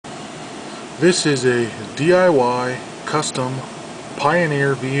This is a DIY custom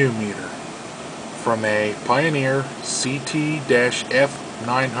Pioneer VU meter from a Pioneer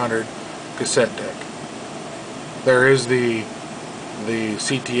CT-F900 cassette deck. There is the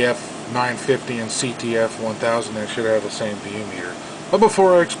CTF950 and CTF1000 that should have the same VU meter. But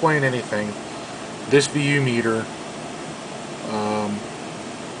before I explain anything, this VU meter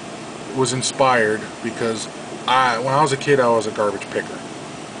was inspired because when I was a kid I was a garbage picker.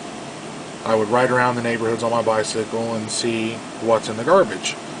 I would ride around the neighborhoods on my bicycle and see what's in the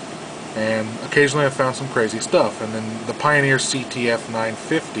garbage. And occasionally I found some crazy stuff. And then the Pioneer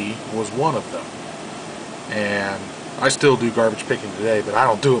CTF950 was one of them. And I still do garbage picking today, but I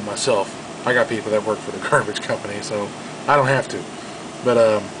don't do it myself. I got people that work for the garbage company, so I don't have to.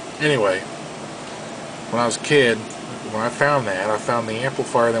 But anyway, when I was a kid, when I found that, I found the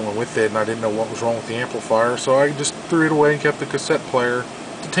amplifier that went with it, and I didn't know what was wrong with the amplifier, so I just threw it away and kept the cassette player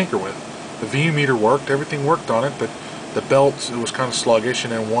to tinker with. The VU meter worked, everything worked on it, but the belts, it was kind of sluggish,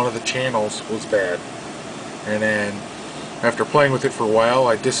 and then one of the channels was bad. And then after playing with it for a while,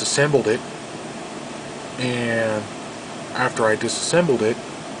 I disassembled it, and after I disassembled it,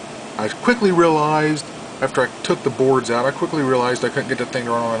 I quickly realized, after I took the boards out, I quickly realized I couldn't get the thing to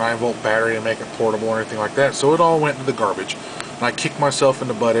run on a 9-volt battery and make it portable or anything like that, so it all went into the garbage. And I kick myself in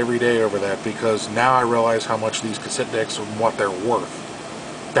the butt every day over that, because now I realize how much these cassette decks are and what they're worth.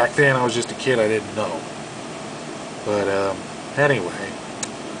 Back then I was just a kid, I didn't know. But anyway,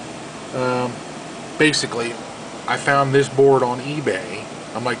 basically I found this board on eBay.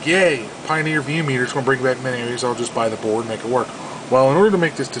 I'm like, yay, Pioneer VU meter, it's going to bring back many of these, I'll just buy the board and make it work. Well, in order to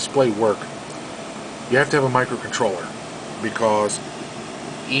make this display work, you have to have a microcontroller, because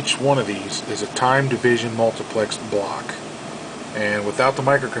each one of these is a time division multiplex block. And without the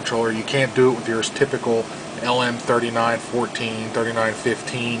microcontroller, you can't do it with your typical LM3914,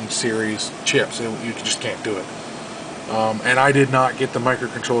 3915 series chips. You just can't do it. And I did not get the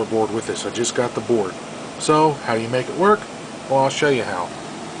microcontroller board with this. I just got the board. So, how do you make it work? Well, I'll show you how.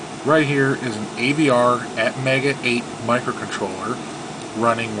 Right here is an AVR ATmega 8 microcontroller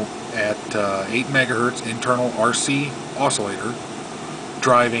running at 8 megahertz internal RC oscillator,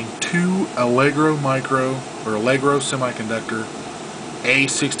 driving two Allegro semiconductor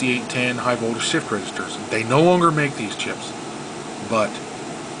A6810 high voltage shift registers. They no longer make these chips, but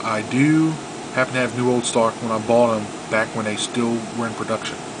I do happen to have new old stock when I bought them back when they still were in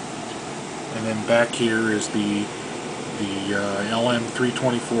production. And then back here is the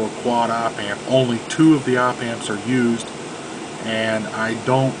LM324 quad op amp. Only two of the op amps are used, and I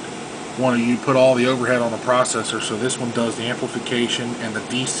don't want to put all the overhead on the processor, so this one does the amplification and the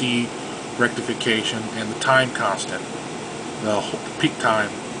DC rectification and the time constant, the peak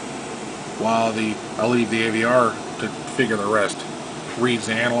time, while I leave the AVR to figure the rest. Reads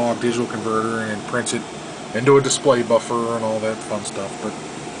the analog digital converter and prints it into a display buffer and all that fun stuff. But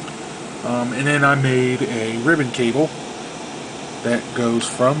and then I made a ribbon cable that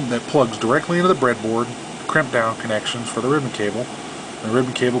plugs directly into the breadboard, crimp down connections for the ribbon cable. The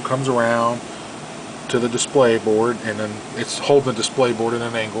ribbon cable comes around to the display board, and then it's holding the display board at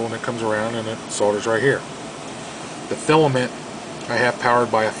an angle, and it comes around and it solders right here. The filament I have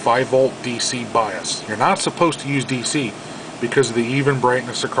powered by a 5-volt DC bias. You're not supposed to use DC because of the even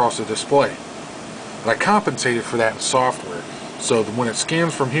brightness across the display. But I compensated for that in software, so that when it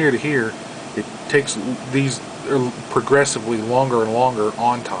scans from here to here, it takes these progressively longer and longer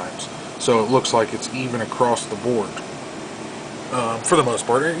on times, so it looks like it's even across the board. For the most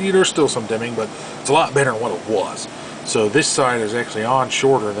part, there's still some dimming, but it's a lot better than what it was. So this side is actually on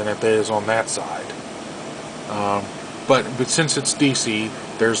shorter than it is on that side. But since it's DC,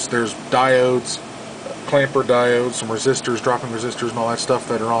 there's diodes, clamper diodes, some resistors, dropping resistors, and all that stuff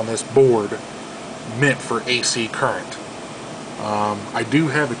that are on this board meant for AC current. I do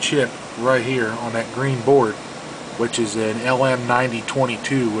have a chip right here on that green board, which is an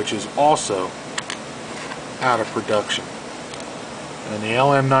LM9022, which is also out of production. And the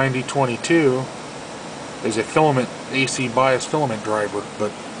LM9022 is a filament, AC bias filament driver,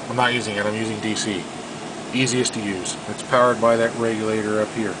 but I'm not using it, I'm using DC. Easiest to use. It's powered by that regulator up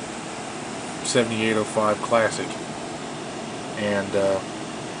here, 7805 Classic. And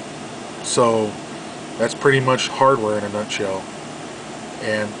so that's pretty much hardware in a nutshell.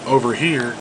 And over here